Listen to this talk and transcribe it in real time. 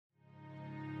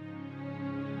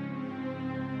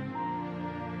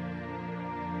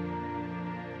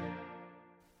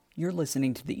You're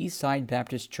listening to the Eastside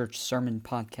Baptist Church Sermon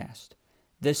Podcast.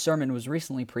 This sermon was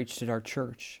recently preached at our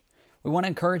church. We want to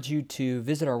encourage you to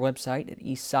visit our website at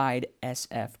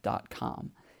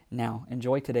eastsidesf.com. Now,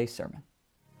 enjoy today's sermon.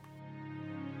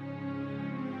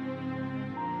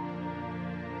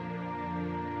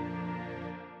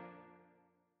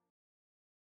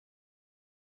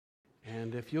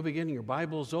 And if you'll be getting your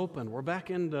Bibles open, we're back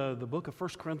in the book of 1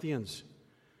 Corinthians.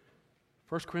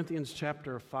 1 Corinthians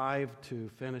chapter 5 to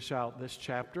finish out this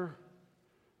chapter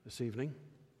this evening.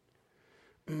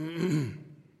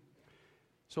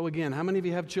 So again, how many of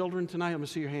you have children tonight? Let me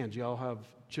see your hands. You all have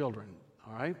children,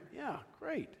 all right? Yeah,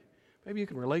 great. Maybe you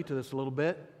can relate to this a little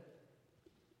bit.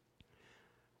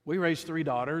 We raised 3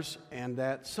 daughters, and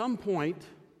at some point,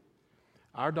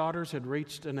 our daughters had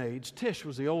reached an age. Tish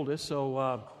was the oldest,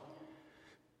 so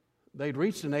they'd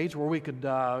reached an age where we could,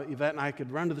 Yvette and I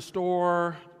could run to the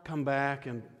store, come back,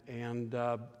 and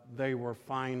they were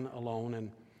fine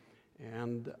alone.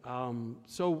 And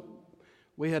so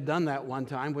we had done that one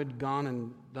time. We'd gone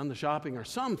and done the shopping or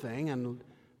something and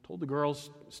told the girls,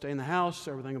 stay in the house,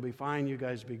 everything will be fine, you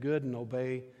guys be good, and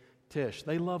obey Tish.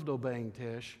 They loved obeying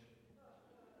Tish.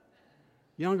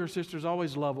 Younger sisters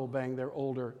always love obeying their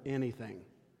older anything.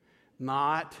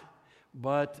 Not,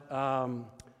 but...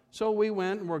 So we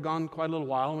went and were gone quite a little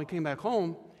while, and we came back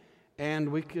home, and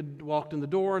we could walk in the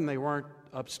door, and they weren't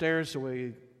upstairs, so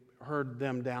we heard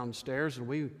them downstairs, and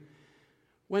we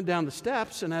went down the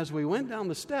steps, and as we went down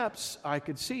the steps, I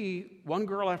could see one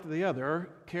girl after the other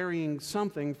carrying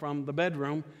something from the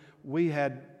bedroom. We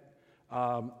had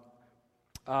kind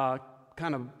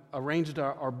of arranged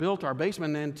or built our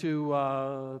basement into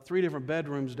 3 different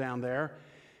bedrooms down there,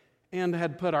 and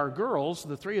had put our girls,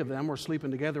 the 3 of them, were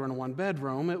sleeping together in one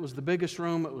bedroom. It was the biggest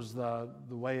room. It was the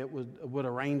way it would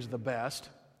arrange the best.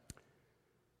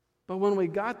 But when we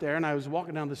got there and I was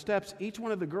walking down the steps, each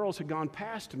one of the girls had gone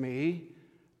past me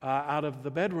out of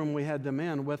the bedroom we had them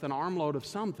in with an armload of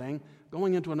something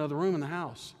going into another room in the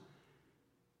house,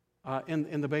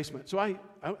 in the basement. So I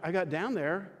got down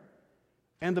there,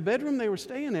 and the bedroom they were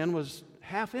staying in was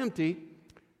half empty.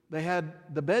 They had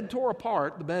the bed tore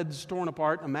apart, the bed's torn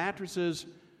apart, the mattresses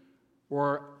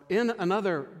were in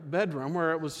another bedroom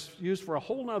where it was used for a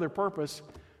whole other purpose.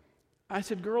 I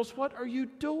said, girls, what are you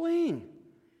doing?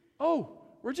 Oh,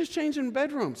 we're just changing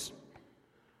bedrooms.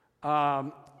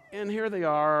 And here they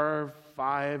are,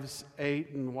 5,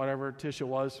 8, and whatever Tisha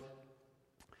was.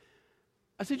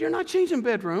 I said, you're not changing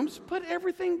bedrooms. Put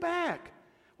everything back.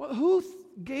 Well, who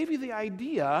gave you the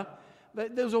idea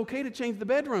that it was okay to change the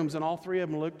bedrooms? And all 3 of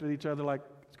them looked at each other like,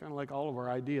 it's kind of like all of our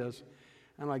ideas.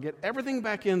 And I get everything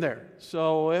back in there.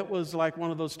 So it was like one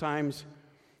of those times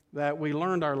that we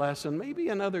learned our lesson. Maybe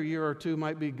another year or 2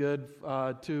 might be good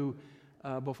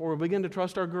before we begin to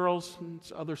trust our girls.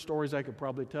 It's other stories I could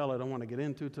probably tell I don't want to get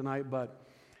into tonight, but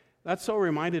that so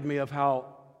reminded me of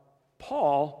how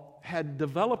Paul had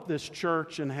developed this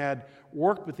church and had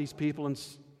worked with these people in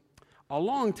a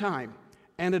long time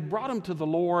and had brought them to the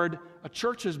Lord. A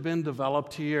church has been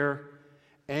developed here,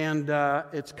 and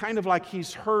it's kind of like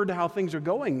he's heard how things are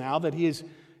going now, that he's,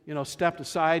 stepped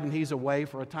aside and he's away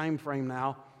for a time frame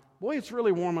now. Boy, it's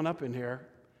really warming up in here.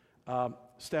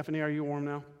 Stephanie, are you warm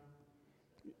now?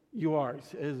 You are.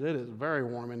 It is very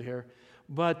warm in here.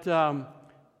 But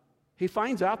he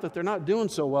finds out that they're not doing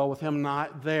so well with him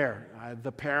not there.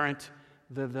 The parent,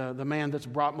 the man that's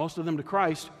brought most of them to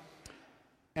Christ.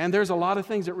 And there's a lot of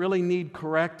things that really need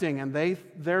correcting, and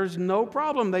there's no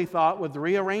problem, they thought, with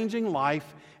rearranging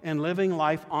life and living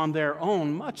life on their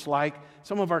own, much like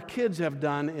some of our kids have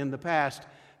done in the past,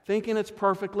 thinking it's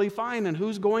perfectly fine, and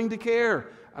who's going to care?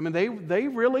 I mean, they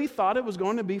really thought it was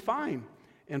going to be fine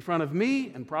in front of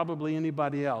me and probably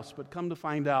anybody else, but come to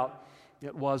find out,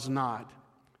 it was not.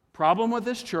 Problem with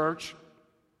this church,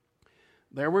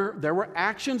 there were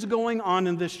actions going on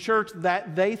in this church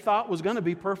that they thought was going to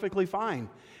be perfectly fine.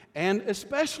 And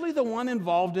especially the one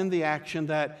involved in the action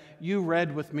that you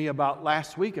read with me about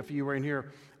last week. If you were in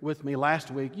here with me last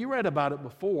week, you read about it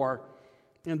before.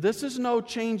 And this is no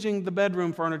changing the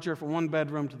bedroom furniture from one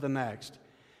bedroom to the next.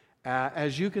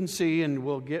 As you can see, and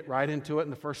we'll get right into it in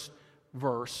the first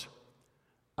verse,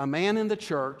 a man in the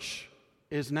church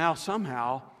is now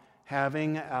somehow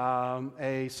having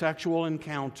a sexual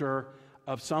encounter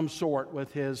of some sort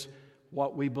with his,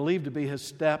 what we believe to be his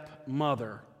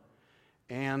stepmother.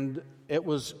 And it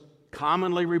was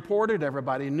commonly reported.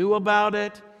 Everybody knew about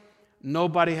it.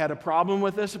 Nobody had a problem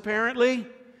with this, apparently.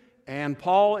 And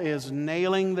Paul is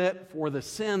nailing it for the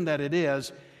sin that it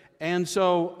is. And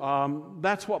so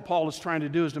that's what Paul is trying to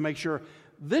do, is to make sure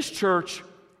this church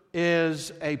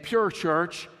is a pure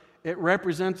church. It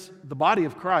represents the body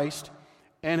of Christ.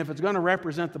 And if it's going to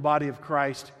represent the body of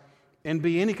Christ and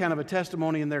be any kind of a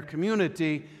testimony in their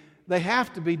community, they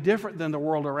have to be different than the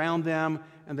world around them,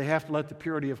 and they have to let the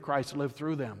purity of Christ live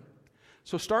through them.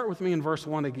 So start with me in verse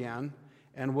 1 again,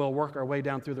 and we'll work our way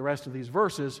down through the rest of these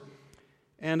verses.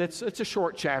 And it's a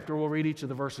short chapter. We'll read each of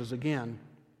the verses again.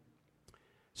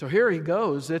 So here he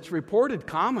goes. It's reported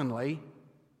commonly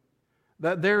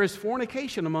that there is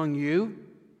fornication among you,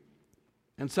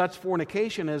 and such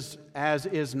fornication as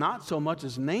is not so much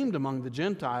as named among the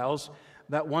Gentiles,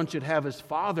 that one should have his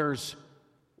father's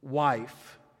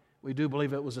wife. We do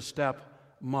believe it was a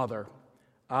stepmother.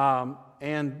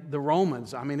 And the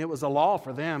Romans, it was a law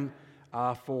for them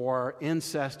for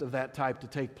incest of that type to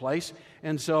take place.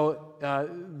 And so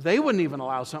they wouldn't even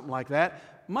allow something like that,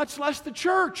 much less the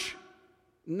church,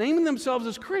 naming themselves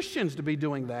as Christians, to be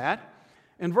doing that.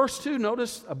 In verse 2,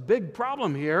 notice a big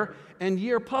problem here. And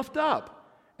ye are puffed up,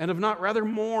 and have not rather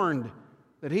mourned,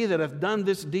 that he that hath done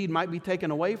this deed might be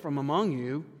taken away from among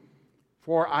you.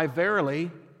 For I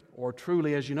verily, or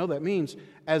truly, as you know that means,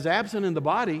 as absent in the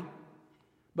body,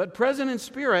 but present in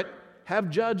spirit, have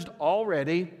judged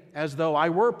already, as though I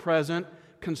were present,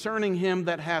 concerning him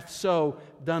that hath so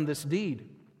done this deed.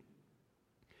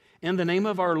 In the name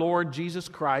of our Lord Jesus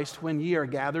Christ, when ye are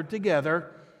gathered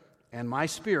together, and my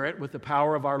spirit, with the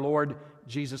power of our Lord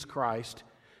Jesus Christ,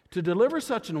 to deliver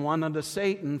such an one unto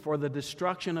Satan for the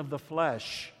destruction of the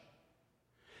flesh,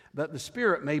 that the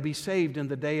spirit may be saved in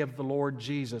the day of the Lord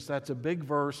Jesus. That's a big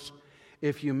verse.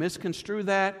 If you misconstrue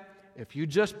that, if you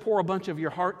just pour a bunch of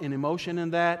your heart and emotion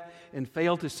in that and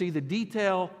fail to see the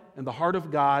detail and the heart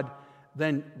of God,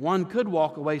 then one could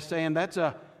walk away saying that's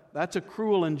a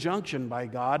cruel injunction by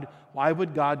God. Why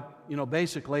would God,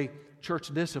 basically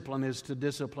church discipline is to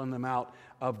discipline them out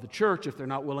of the church if they're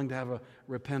not willing to have a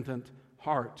repentant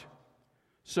heart.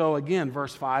 So again,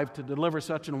 verse 5, to deliver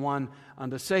such an one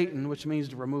unto Satan, which means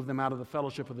to remove them out of the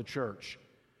fellowship of the church,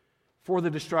 for the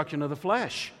destruction of the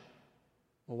flesh.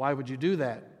 Well, why would you do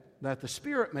that? That the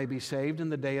spirit may be saved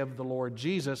in the day of the Lord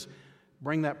Jesus.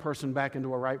 Bring that person back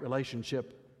into a right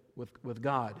relationship with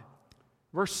God.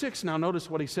 Verse 6, now notice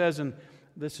what he says, and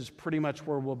this is pretty much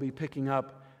where we'll be picking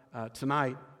up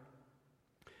tonight.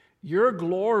 Your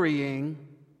glorying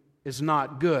is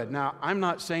not good. Now, I'm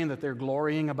not saying that they're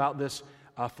glorying about this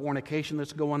fornication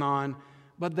that's going on,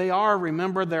 but they are.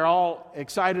 Remember, they're all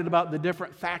excited about the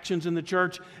different factions in the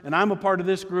church, and I'm a part of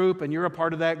this group, and you're a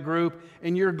part of that group,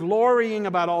 and you're glorying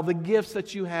about all the gifts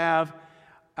that you have.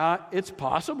 It's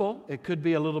possible. It could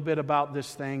be a little bit about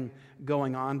this thing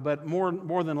going on, but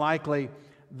more than likely,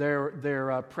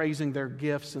 they're praising their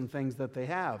gifts and things that they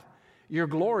have. Your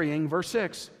glorying, verse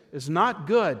 6, is not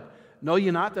good. Know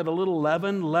ye not that a little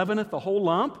leaven leaveneth the whole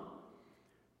lump?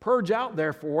 Purge out,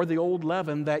 therefore, the old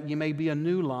leaven, that ye may be a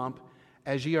new lump,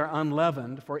 as ye are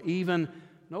unleavened. For even,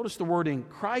 notice the wording,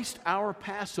 Christ our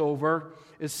Passover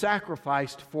is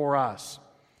sacrificed for us.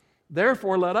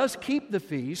 Therefore let us keep the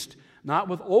feast, not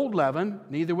with old leaven,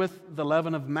 neither with the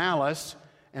leaven of malice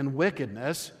and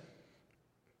wickedness,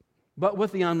 but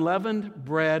with the unleavened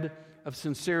bread of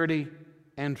sincerity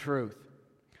and truth.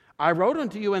 I wrote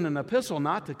unto you in an epistle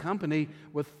not to company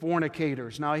with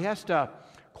fornicators. Now he has to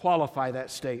qualify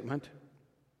that statement.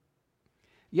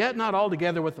 Yet not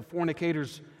altogether with the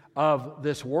fornicators of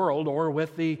this world, or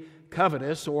with the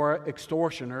covetous, or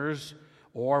extortioners,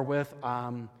 or with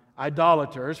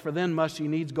idolaters, for then must ye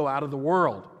needs go out of the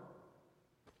world.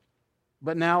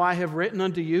 But now I have written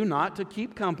unto you not to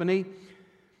keep company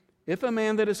if a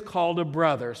man that is called a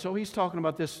brother. So he's talking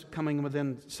about this coming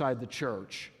within inside the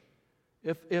church.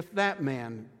 If that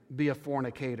man be a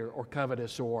fornicator or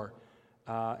covetous or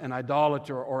an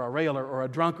idolater or a railer or a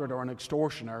drunkard or an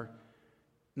extortioner.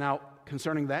 Now,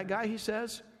 concerning that guy, he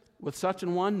says, with such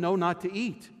an one, know not to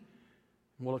eat.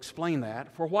 We'll explain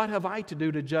that. For what have I to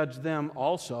do to judge them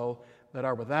also that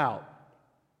are without?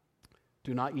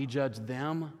 Do not ye judge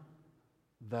them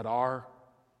that are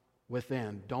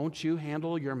within. Don't you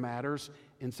handle your matters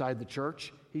inside the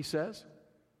church, he says.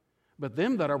 But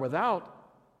them that are without,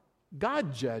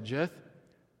 God judgeth.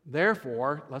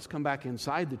 Therefore, let's come back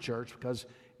inside the church, because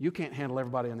you can't handle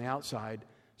everybody on the outside.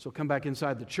 So come back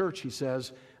inside the church, he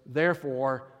says.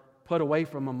 Therefore, put away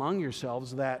from among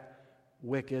yourselves that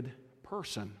wicked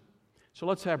person. So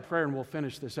let's have prayer, and we'll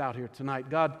finish this out here tonight.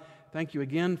 God, thank you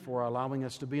again for allowing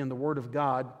us to be in the Word of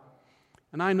God.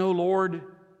 And I know, Lord,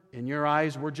 in your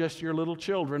eyes, we're just your little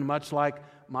children, much like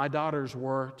my daughters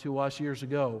were to us years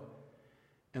ago.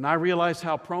 And I realize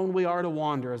how prone we are to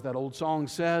wander, as that old song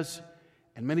says.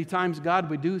 And many times, God,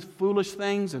 we do foolish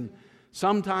things, and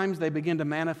sometimes they begin to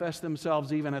manifest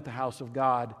themselves even at the house of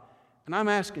God. And I'm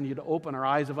asking you to open our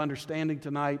eyes of understanding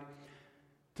tonight,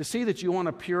 to see that you want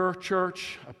a pure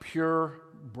church, a pure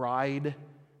bride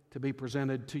to be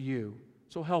presented to you.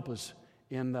 So help us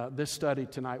in this study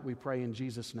tonight, we pray in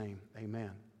Jesus' name. Amen.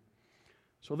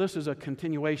 So this is a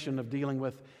continuation of dealing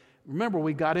with, remember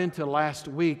we got into last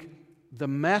week, the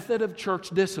method of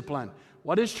church discipline.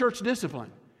 What is church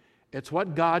discipline? It's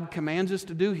what God commands us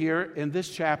to do here in this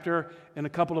chapter and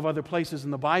a couple of other places in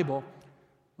the Bible.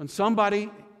 When somebody,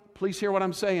 please hear what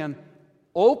I'm saying,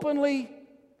 openly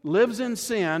lives in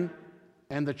sin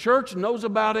and the church knows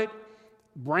about it,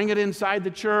 bring it inside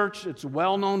the church. It's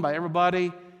well known by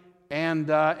everybody, and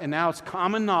now it's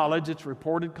common knowledge. It's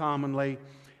reported commonly,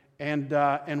 and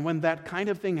when that kind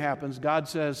of thing happens, God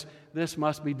says this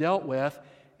must be dealt with.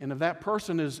 And if that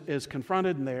person is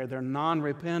confronted and they're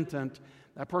non-repentant,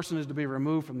 that person is to be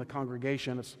removed from the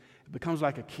congregation. It becomes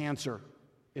like a cancer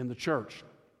in the church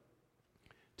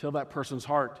till that person's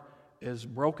heart is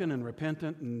broken and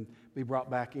repentant and be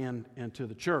brought back into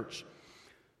the church.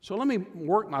 So let me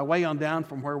work my way on down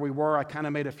from where we were. I kind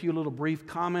of made a few little brief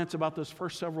comments about those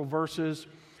first several verses.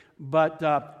 But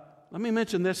let me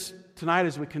mention this tonight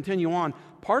as we continue on.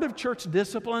 Part of church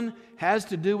discipline has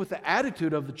to do with the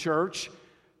attitude of the church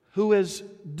who is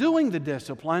doing the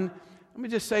discipline. Let me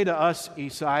just say to us,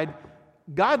 Eastside,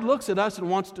 God looks at us and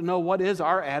wants to know what is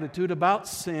our attitude about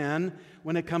sin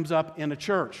when it comes up in a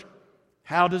church.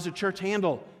 How does a church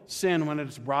handle sin when it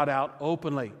is brought out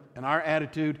openly? And our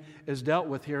attitude is dealt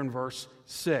with here in verse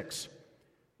 6.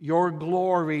 Your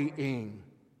glorying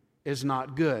is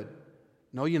not good.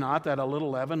 Know ye not that a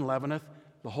little leaven leaveneth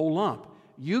the whole lump?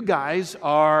 You guys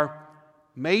are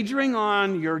majoring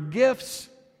on your gifts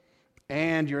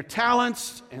and your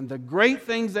talents and the great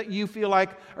things that you feel like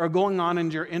are going on in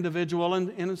your individual and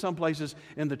in some places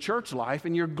in the church life,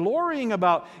 and you're glorying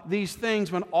about these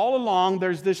things when all along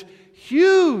there's this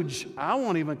huge, I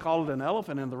won't even call it an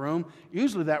elephant in the room.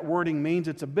 Usually that wording means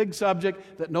it's a big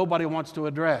subject that nobody wants to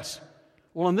address.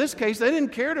 Well, in this case, they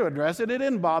didn't care to address it. It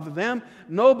didn't bother them.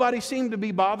 Nobody seemed to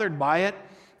be bothered by it.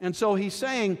 And so he's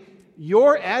saying,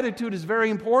 your attitude is very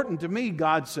important to me,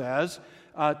 God says,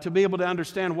 to be able to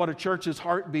understand what a church's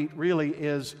heartbeat really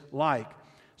is like.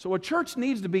 So a church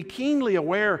needs to be keenly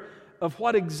aware of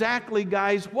what exactly,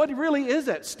 guys, what really is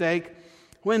at stake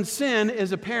when sin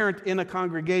is apparent in a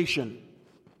congregation.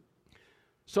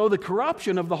 So the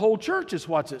corruption of the whole church is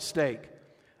what's at stake.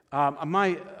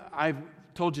 I've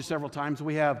told you several times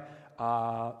we have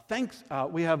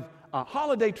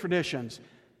holiday traditions.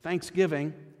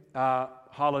 Thanksgiving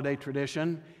holiday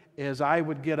tradition is I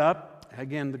would get up.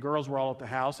 Again, the girls were all at the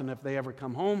house, and if they ever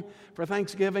come home for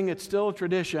Thanksgiving, it's still a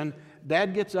tradition.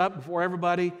 Dad gets up before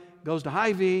everybody, goes to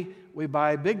Hy-Vee. We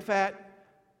buy big fat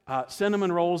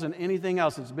cinnamon rolls and anything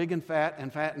else that's big and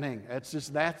fattening. That's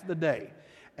the day.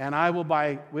 And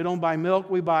we don't buy milk,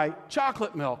 we buy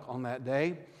chocolate milk on that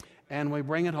day. And we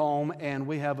bring it home, and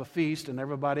we have a feast, and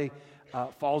everybody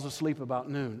falls asleep about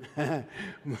noon.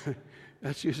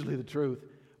 That's usually the truth.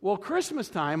 Well, Christmas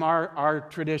time, our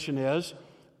tradition is,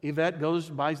 Yvette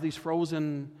buys these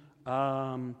frozen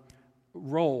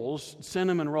rolls,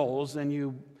 cinnamon rolls, and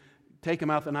you take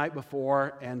them out the night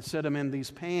before and set them in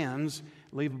these pans,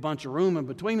 leave a bunch of room in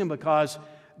between them because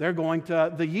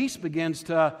the yeast begins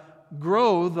to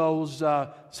grow those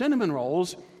cinnamon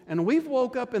rolls. And we've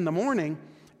woke up in the morning,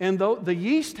 and the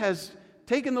yeast has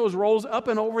taken those rolls up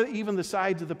and over even the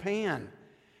sides of the pan.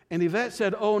 And Yvette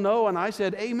said, "Oh no," and I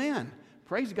said, "Amen.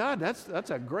 Praise God, that's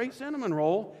a great cinnamon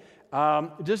roll.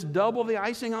 Just double the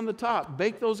icing on the top.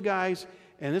 Bake those guys,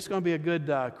 and it's going to be a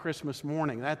good Christmas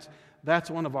morning."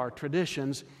 That's one of our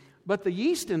traditions. But the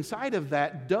yeast inside of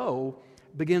that dough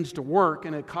begins to work,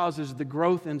 and it causes the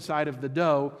growth inside of the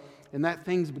dough, and that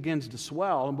thing begins to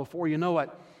swell. And before you know it,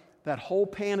 that whole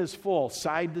pan is full,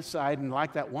 side to side. And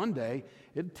like that one day,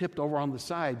 it tipped over on the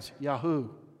sides. Yahoo!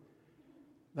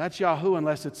 That's Yahoo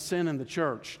unless it's sin in the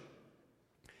church.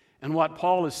 And what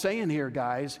Paul is saying here,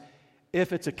 guys,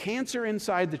 if it's a cancer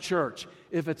inside the church,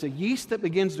 if it's a yeast that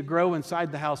begins to grow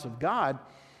inside the house of God,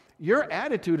 your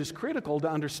attitude is critical to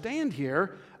understand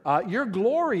here. Your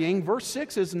glorying, verse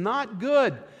 6, is not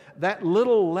good. That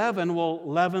little leaven will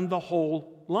leaven the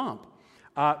whole lump.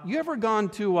 You ever gone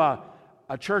to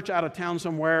a church out of town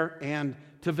somewhere and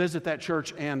to visit that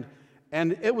church, and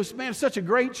it was, man, such a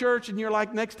great church, and you're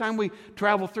like, next time we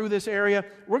travel through this area,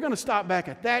 we're going to stop back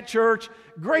at that church.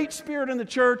 Great spirit in the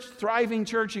church, thriving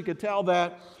church, you could tell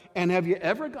that. And have you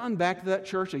ever gone back to that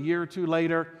church a year or two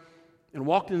later and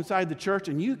walked inside the church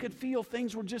and you could feel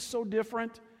things were just so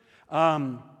different?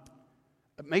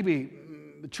 Maybe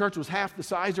the church was half the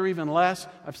size or even less.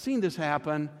 I've seen this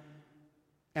happen.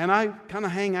 And I kind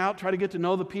of hang out, try to get to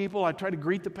know the people. I try to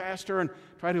greet the pastor and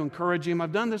try to encourage him.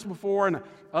 I've done this before, and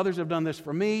others have done this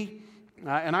for me.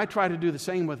 And I try to do the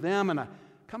same with them. And I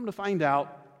come to find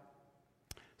out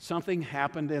something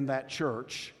happened in that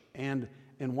church. And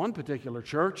in one particular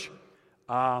church,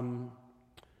 one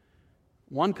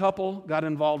couple got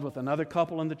involved with another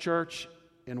couple in the church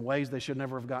in ways they should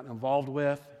never have gotten involved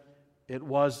with. It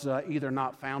was either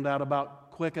not found out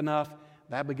about quick enough.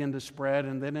 That began to spread,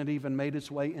 and then it even made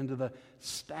its way into the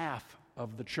staff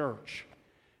of the church.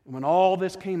 And when all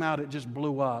this came out, it just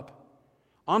blew up.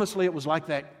 Honestly, it was like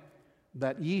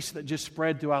that yeast that just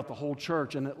spread throughout the whole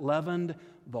church, and it leavened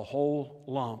the whole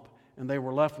lump. And they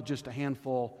were left with just a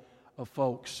handful of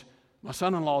folks. My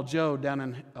son-in-law, Joe, down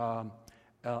in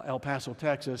El Paso,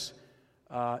 Texas,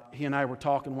 he and I were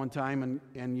talking one time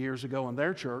and years ago in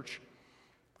their church.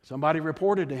 Somebody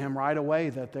reported to him right away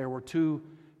that there were two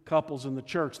couples in the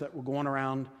church that were going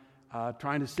around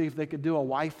trying to see if they could do a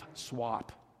wife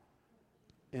swap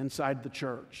inside the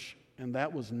church. And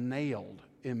that was nailed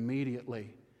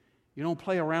immediately. You don't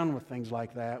play around with things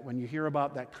like that. When you hear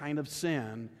about that kind of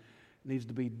sin, it needs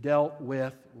to be dealt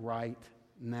with right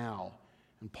now.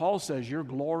 And Paul says your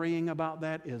glorying about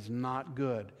that is not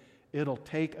good. It'll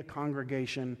take a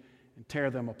congregation and tear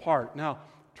them apart. Now,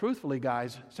 truthfully,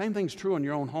 guys, same thing's true in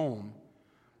your own home.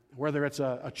 Whether it's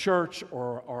a church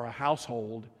or a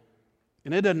household,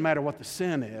 and it doesn't matter what the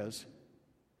sin is.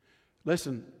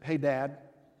 Listen, hey Dad,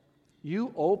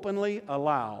 you openly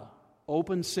allow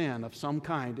open sin of some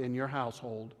kind in your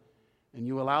household, and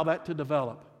you allow that to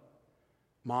develop.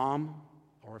 Mom,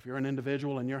 or if you're an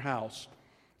individual in your house,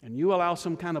 and you allow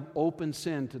some kind of open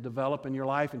sin to develop in your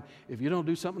life, and if you don't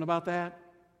do something about that,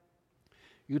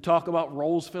 you talk about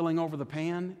rolls filling over the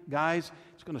pan, guys,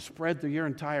 it's going to spread through your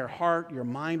entire heart. Your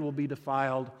mind will be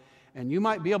defiled. And you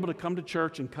might be able to come to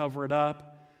church and cover it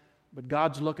up, but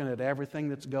God's looking at everything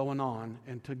that's going on.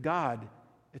 And to God,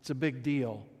 it's a big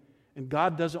deal. And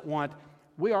God doesn't want,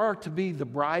 we are to be the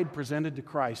bride presented to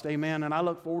Christ. Amen. And I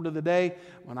look forward to the day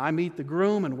when I meet the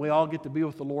groom and we all get to be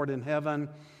with the Lord in heaven.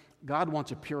 God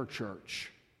wants a pure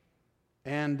church.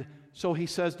 And so he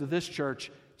says to this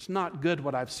church, it's not good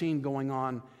what I've seen going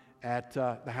on at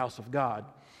the house of God.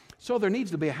 So there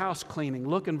needs to be a house cleaning.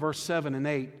 Look in verse 7 and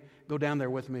 8. Go down there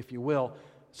with me if you will.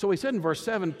 So he said in verse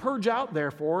 7, purge out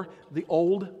therefore the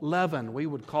old leaven, we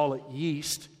would call it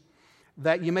yeast,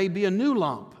 that ye may be a new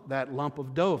lump, that lump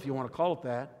of dough if you want to call it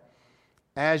that,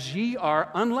 as ye are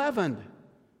unleavened.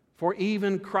 For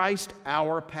even Christ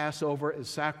our Passover is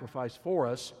sacrificed for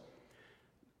us.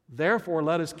 Therefore,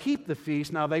 let us keep the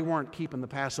feast. Now, they weren't keeping the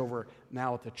Passover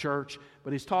now at the church,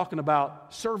 but he's talking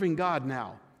about serving God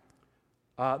now.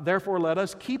 Therefore, let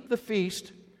us keep the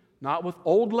feast, not with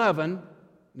old leaven,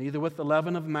 neither with the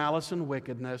leaven of malice and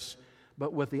wickedness,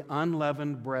 but with the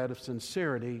unleavened bread of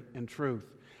sincerity and truth.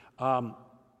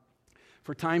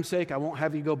 For time's sake, I won't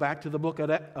have you go back to the book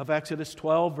of Exodus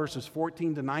 12, verses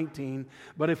 14 to 19,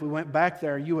 but if we went back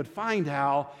there, you would find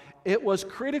how it was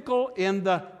critical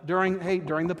during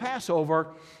the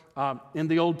Passover in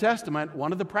the Old Testament.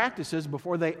 One of the practices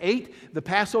before they ate the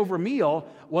Passover meal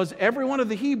was every one of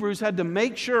the Hebrews had to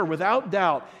make sure, without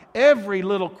doubt, every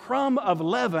little crumb of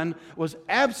leaven was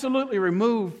absolutely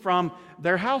removed from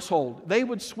their household. They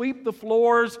would sweep the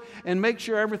floors and make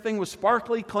sure everything was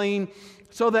sparkly clean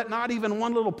so that not even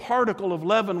one little particle of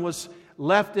leaven was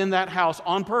left in that house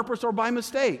on purpose or by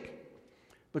mistake,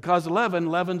 because leaven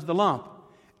leavens the lump.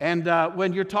 And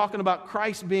when you're talking about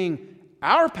Christ being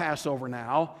our Passover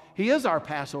now, He is our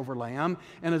Passover lamb.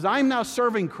 And as I'm now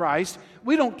serving Christ,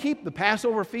 we don't keep the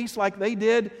Passover feast like they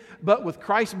did, but with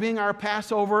Christ being our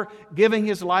Passover, giving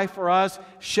His life for us,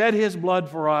 shed His blood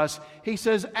for us, He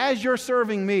says, as you're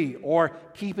serving me, or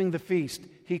keeping the feast,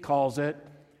 He calls it,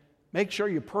 make sure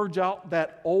you purge out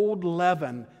that old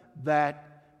leaven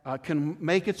that can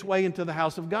make its way into the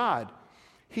house of God.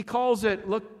 He calls it,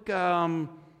 look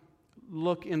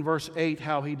in verse 8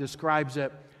 how he describes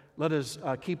it. Let us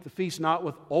keep the feast not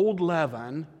with old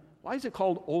leaven. Why is it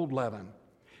called old leaven?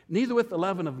 Neither with the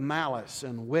leaven of malice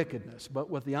and wickedness, but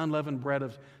with the unleavened bread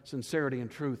of sincerity and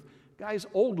truth. Guys,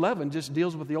 old leaven just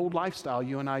deals with the old lifestyle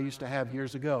you and I used to have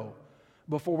years ago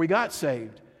before we got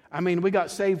saved. I mean, we got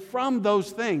saved from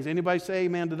those things. Anybody say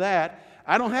amen to that?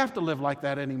 I don't have to live like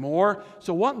that anymore.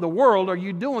 So what in the world are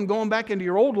you doing going back into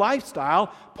your old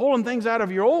lifestyle, pulling things out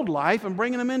of your old life and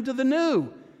bringing them into the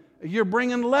new? You're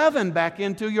bringing leaven back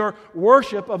into your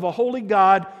worship of a holy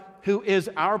God who is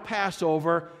our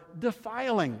Passover,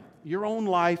 defiling your own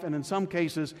life and in some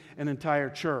cases an entire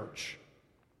church.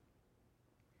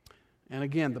 And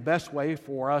again, the best way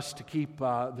for us to keep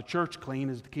the church clean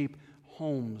is to keep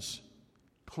homes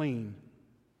clean.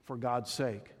 for God's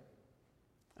sake.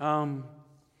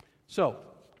 So,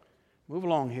 move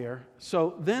along here.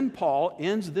 So then Paul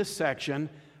ends this section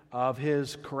of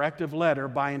his corrective letter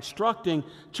by instructing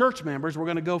church members. We're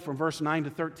going to go from verse 9 to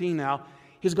 13 now.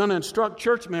 He's going to instruct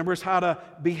church members how to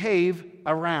behave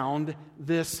around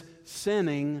this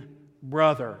sinning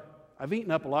brother. I've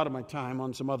eaten up a lot of my time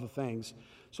on some other things.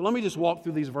 So let me just walk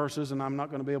through these verses, and I'm not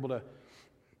going to be able to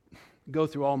go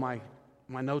through all my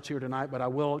notes here tonight, but I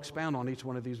will expound on each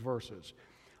one of these verses.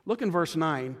 Look in verse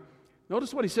 9.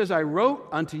 Notice what he says, I wrote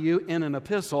unto you in an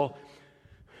epistle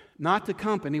not to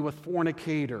company with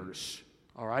fornicators.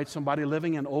 All right, somebody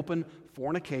living in open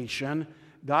fornication.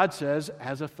 God says,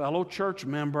 as a fellow church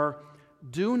member,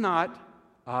 do not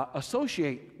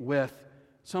associate with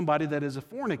somebody that is a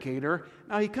fornicator.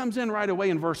 Now, he comes in right away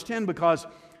in verse 10 because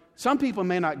some people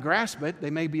may not grasp it.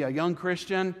 They may be a young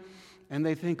Christian, and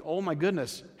they think, oh my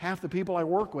goodness, half the people I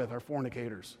work with are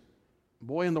fornicators.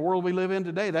 Boy, in the world we live in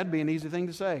today, that'd be an easy thing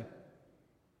to say.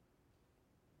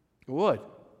 It would.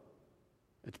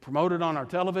 It's promoted on our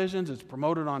televisions. It's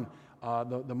promoted on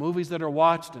the movies that are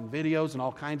watched and videos and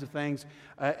all kinds of things.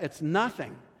 It's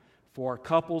nothing for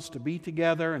couples to be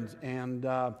together and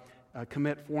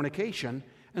commit fornication.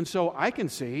 And so I can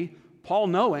see Paul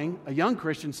knowing a young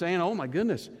Christian saying, oh my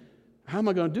goodness, how am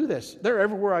I going to do this? They're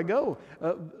everywhere I go.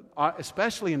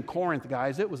 Especially in Corinth,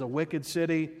 guys. It was a wicked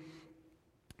city.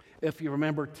 If you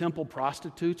remember, temple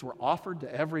prostitutes were offered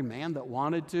to every man that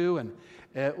wanted to, and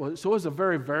it was a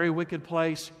very, very wicked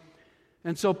place.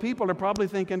 And so people are probably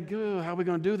thinking, how are we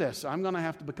going to do this? I'm going to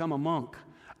have to become a monk.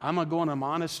 I'm going to go in a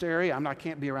monastery. I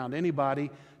can't be around anybody.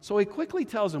 So he quickly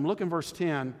tells them, look in verse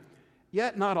 10,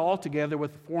 yet not altogether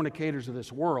with the fornicators of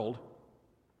this world,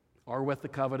 or with the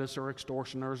covetous, or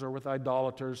extortioners, or with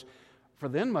idolaters, for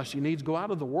then must you needs go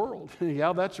out of the world.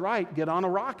 Yeah, that's right. Get on a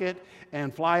rocket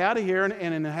and fly out of here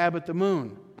and inhabit the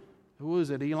moon. Who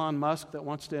is it, Elon Musk, that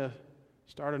wants to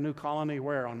start a new colony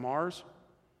where? On Mars?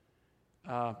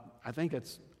 I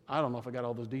don't know if I got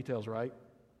all those details right.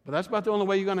 But that's about the only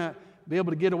way you're going to be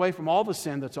able to get away from all the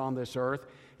sin that's on this earth.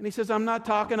 And he says, I'm not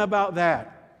talking about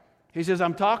that. He says,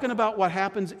 I'm talking about what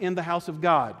happens in the house of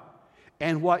God.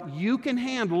 And what you can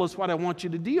handle is what I want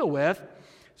you to deal with.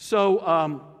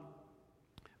 So,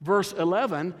 verse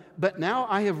 11, but now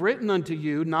I have written unto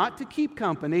you not to keep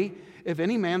company if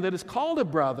any man that is called a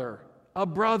brother,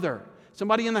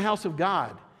 somebody in the house of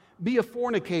God, be a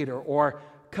fornicator or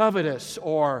covetous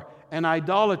or an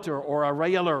idolater or a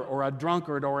railer or a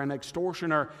drunkard or an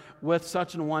extortioner, with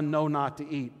such an one know not to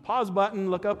eat. Pause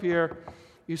button, look up here.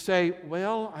 You say,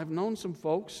 well, I've known some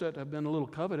folks that have been a little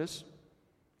covetous.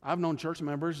 I've known church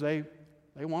members, they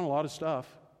want a lot of stuff.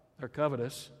 They're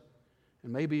covetous.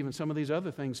 And maybe even some of these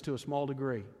other things to a small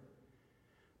degree.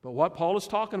 But what Paul is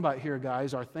talking about here,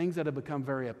 guys, are things that have become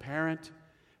very apparent.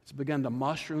 It's begun to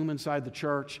mushroom inside the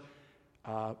church.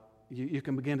 You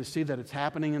can begin to see that it's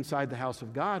happening inside the house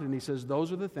of God. And he says,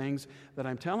 those are the things that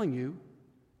I'm telling you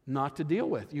not to deal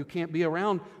with. You can't be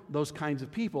around those kinds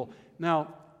of people.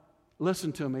 Now,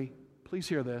 listen to me. Please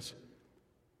hear this.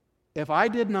 If I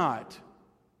did not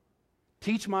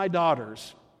teach my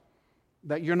daughters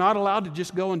that you're not allowed to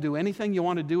just go and do anything you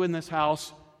want to do in this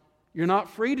house, you're not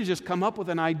free to just come up with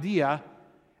an idea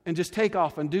and just take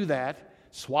off and do that,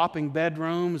 swapping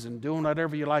bedrooms and doing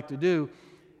whatever you like to do.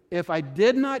 If I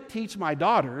did not teach my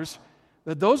daughters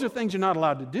that those are things you're not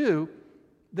allowed to do,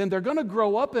 then they're going to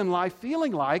grow up in life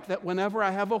feeling like that whenever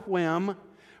I have a whim,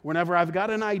 whenever I've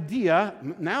got an idea,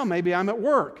 now maybe I'm at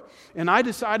work, and I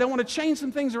decide I want to change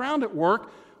some things around at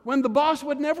work, when the boss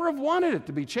would never have wanted it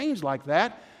to be changed like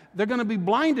that, they're going to be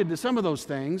blinded to some of those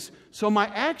things. So my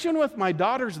action with my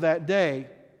daughters that day,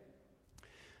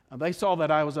 they saw that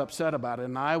I was upset about it,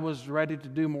 and I was ready to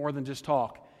do more than just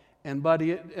talk. And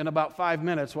buddy, in about 5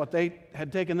 minutes, what they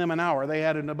had taken them an hour, they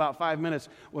had in about 5 minutes,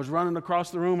 was running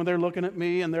across the room, and they're looking at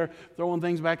me, and they're throwing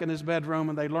things back in his bedroom,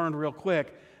 and they learned real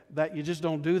quick that you just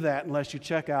don't do that unless you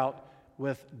check out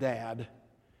with Dad.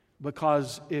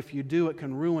 Because if you do, it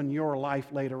can ruin your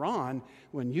life later on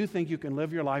when you think you can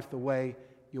live your life the way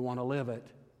you want to live it.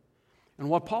 And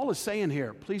what Paul is saying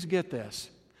here, please get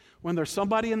this. When there's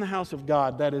somebody in the house of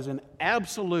God that is in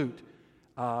absolute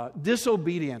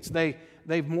disobedience,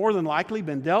 they've more than likely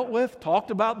been dealt with,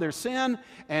 talked about their sin,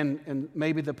 and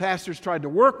maybe the pastors tried to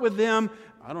work with them.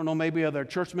 I don't know, maybe other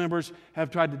church members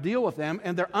have tried to deal with them,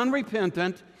 and they're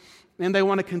unrepentant, and they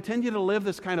want to continue to live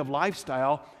this kind of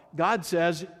lifestyle. God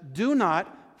says, do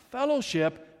not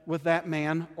fellowship with that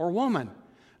man or woman.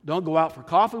 Don't go out for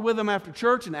coffee with them after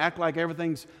church and act like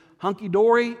everything's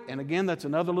hunky-dory. And again, that's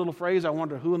another little phrase. I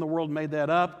wonder who in the world made that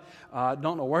up.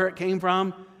 Don't know where it came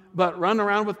from. but running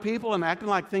around with people and acting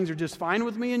like things are just fine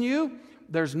with me and you,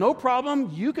 there's no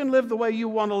problem. You can live the way you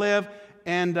want to live,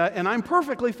 and I'm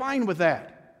perfectly fine with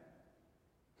that.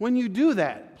 When you do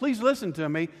that, please listen to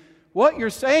me. What you're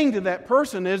saying to that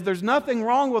person is there's nothing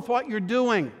wrong with what you're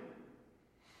doing.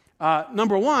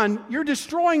 Number one, you're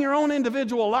destroying your own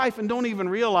individual life and don't even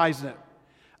realize it.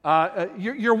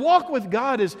 Your walk with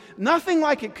God is nothing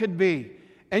like it could be.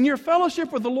 And your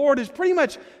fellowship with the Lord is pretty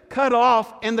much cut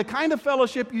off, and the kind of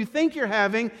fellowship you think you're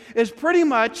having is pretty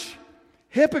much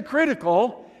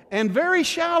hypocritical and very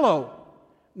shallow.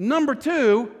 Number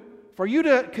two, for you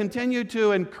to continue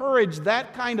to encourage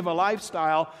that kind of a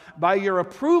lifestyle by your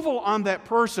approval on that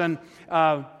person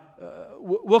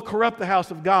will corrupt the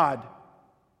house of God.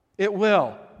 It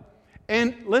will.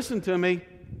 And listen to me,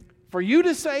 for you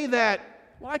to say that,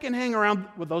 well, I can hang around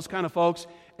with those kind of folks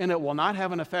and it will not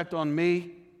have an effect on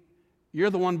me, you're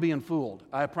the one being fooled.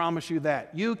 I promise you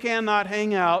that. You cannot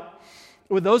hang out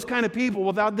with those kind of people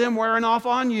without them wearing off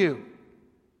on you.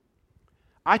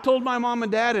 I told my mom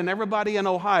and dad and everybody in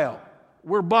Ohio,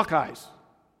 we're Buckeyes.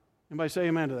 Anybody say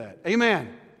amen to that?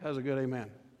 Amen. That was a good amen.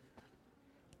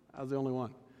 I was the only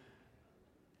one.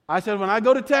 I said, when I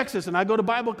go to Texas and I go to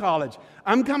Bible college,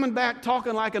 I'm coming back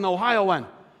talking like an Ohioan.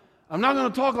 I'm not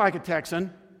going to talk like a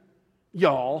Texan.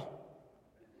 Y'all.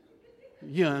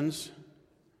 Yuns.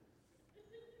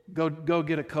 Go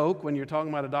get a Coke when you're talking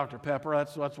about a Dr. Pepper.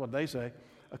 That's what they say.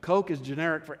 A Coke is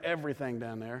generic for everything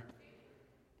down there.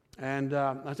 And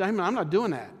I said, I'm not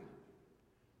doing that.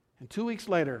 And 2 weeks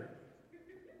later,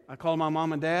 I called my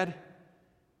mom and dad.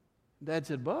 Dad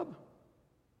said, Bub,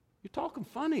 you're talking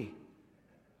funny.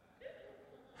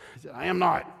 I said, I am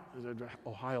not. I said,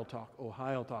 Ohio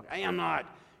talk. I am not.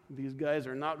 These guys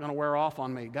are not going to wear off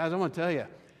on me. Guys, I want to tell you,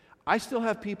 I still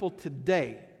have people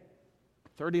today,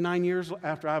 39 years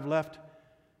after I've left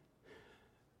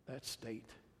that state,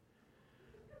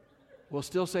 will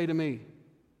still say to me,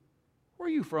 where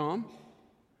are you from?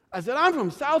 I said, I'm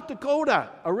from South Dakota,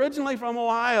 originally from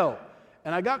Ohio,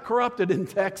 and I got corrupted in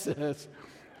Texas.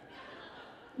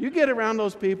 You get around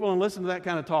those people and listen to that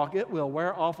kind of talk, it will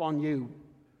wear off on you,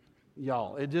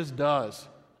 y'all. It just does.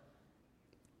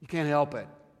 You can't help it.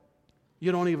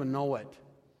 You don't even know it.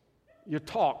 Your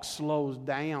talk slows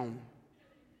down.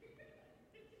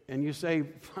 And you say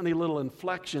funny little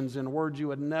inflections in words you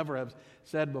would never have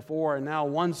said before, and now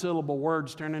one-syllable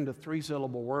words turn into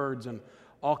three-syllable words, and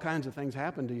all kinds of things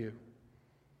happen to you.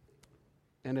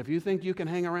 And if you think you can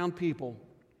hang around people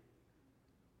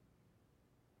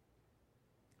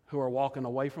who are walking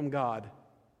away from God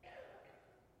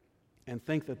and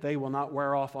think that they will not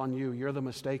wear off on you, you're the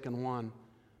mistaken one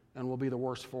and will be the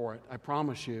worse for it. I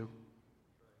promise you.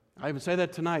 I even say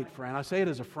that tonight, friend. I say it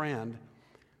as a friend.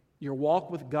 Your walk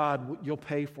with God, you'll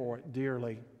pay for it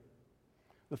dearly.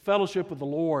 The fellowship with the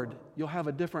Lord, you'll have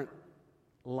a different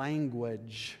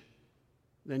language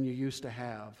than you used to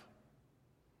have.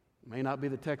 It may not be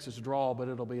the Texas drawl, but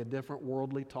it'll be a different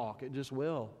worldly talk. It just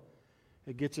will.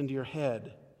 It gets into your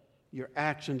head. Your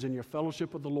actions and your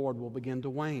fellowship with the Lord will begin to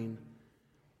wane.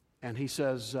 And he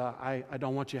says, I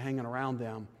don't want you hanging around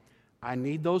them. I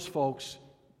need those folks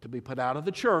to be put out of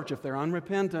the church if they're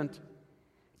unrepentant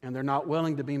and they're not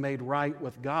willing to be made right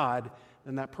with God.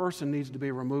 Then that person needs to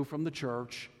be removed from the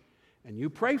church. And you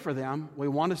pray for them. We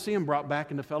want to see them brought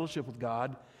back into fellowship with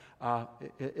God.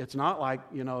 It's not like,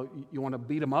 you want to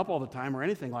beat them up all the time or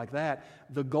anything like that.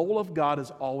 The goal of God is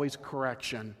always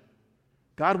correction.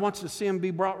 God wants to see them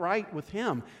be brought right with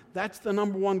Him. That's the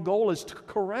number one goal, is to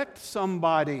correct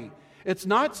somebody. It's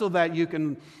not so that you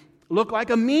can look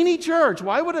like a meanie church.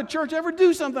 Why would a church ever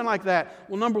do something like that?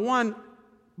 Well, number one,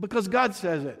 because God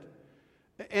says it.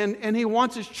 And He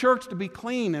wants His church to be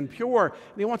clean and pure.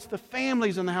 And He wants the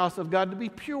families in the house of God to be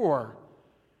pure.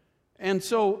 And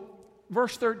so,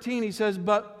 verse 13, He says,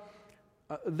 but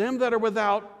them that are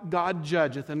without, God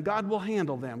judgeth. And God will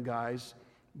handle them, guys.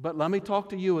 But let me talk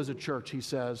to you as a church, He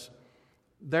says.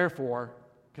 Therefore,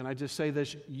 can I just say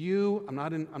this? I'm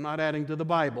not adding to the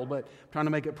Bible, but I'm trying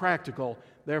to make it practical.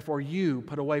 Therefore, you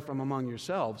put away from among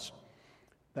yourselves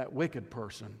that wicked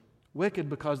person. Wicked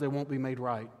because they won't be made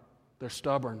right. They're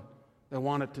stubborn. They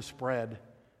want it to spread.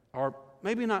 Or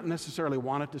maybe not necessarily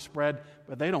want it to spread,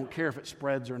 but they don't care if it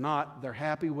spreads or not. They're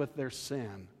happy with their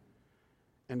sin.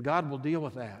 And God will deal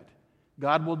with that.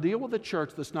 God will deal with a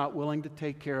church that's not willing to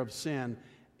take care of sin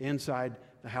inside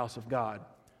the house of God.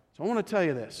 So I want to tell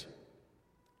you this.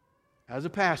 As a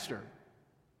pastor,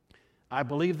 I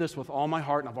believe this with all my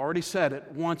heart, and I've already said it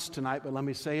once tonight, but let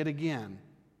me say it again.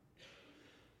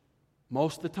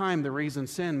 Most of the time, the reason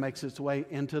sin makes its way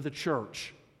into the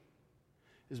church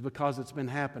is because it's been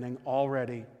happening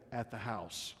already at the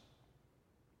house.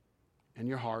 and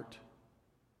your heart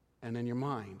and in your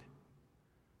mind.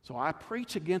 So I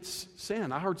preach against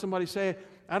sin. I heard somebody say,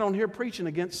 I don't hear preaching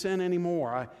against sin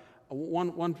anymore.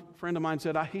 One friend of mine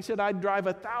said, he said, I'd drive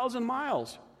 1,000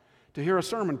 miles to hear a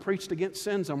sermon preached against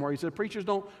sin somewhere. He said, preachers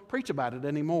don't preach about it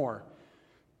anymore.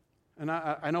 And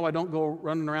I know I don't go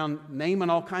running around naming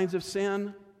all kinds of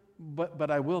sin,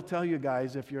 but I will tell you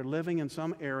guys, if you're living in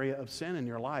some area of sin in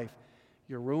your life,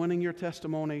 you're ruining your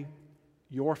testimony.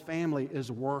 Your family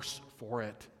is worse for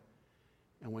it.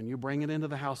 And when you bring it into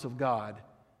the house of God,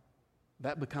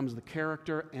 that becomes the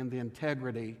character and the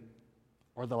integrity,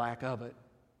 or the lack of it,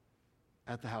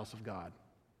 at the house of God.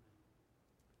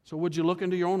 So would you look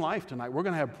into your own life tonight? We're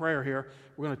going to have prayer here.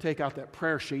 We're going to take out that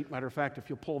prayer sheet. Matter of fact, if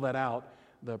you'll pull that out,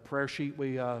 the prayer sheet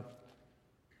we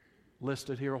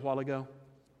listed here a while ago.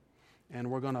 And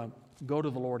we're going to go to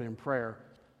the Lord in prayer.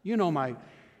 You know my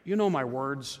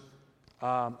words,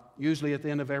 usually at the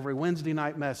end of every Wednesday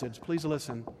night message. Please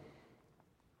listen.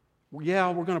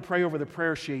 Yeah, we're going to pray over the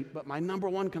prayer sheet, but my number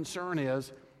one concern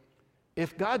is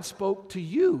if God spoke to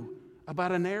you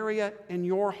about an area in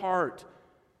your heart,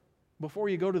 before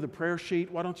you go to the prayer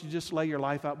sheet, why don't you just lay your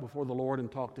life out before the Lord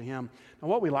and talk to Him? Now,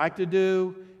 what we like to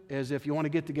do is if you want to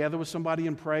get together with somebody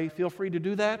and pray, feel free to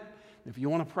do that. If you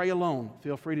want to pray alone,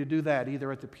 feel free to do that,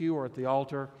 either at the pew or at the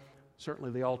altar.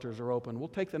 Certainly the altars are open. We'll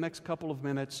take the next couple of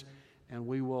minutes and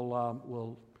we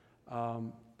will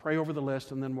pray over the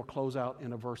list, and then we'll close out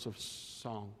in a verse of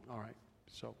song. All right,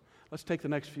 so let's take the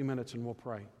next few minutes and we'll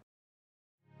pray.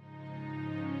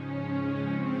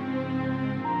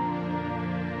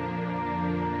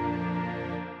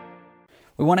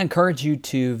 We want to encourage you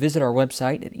to visit our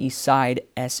website at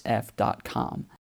eastsidesf.com.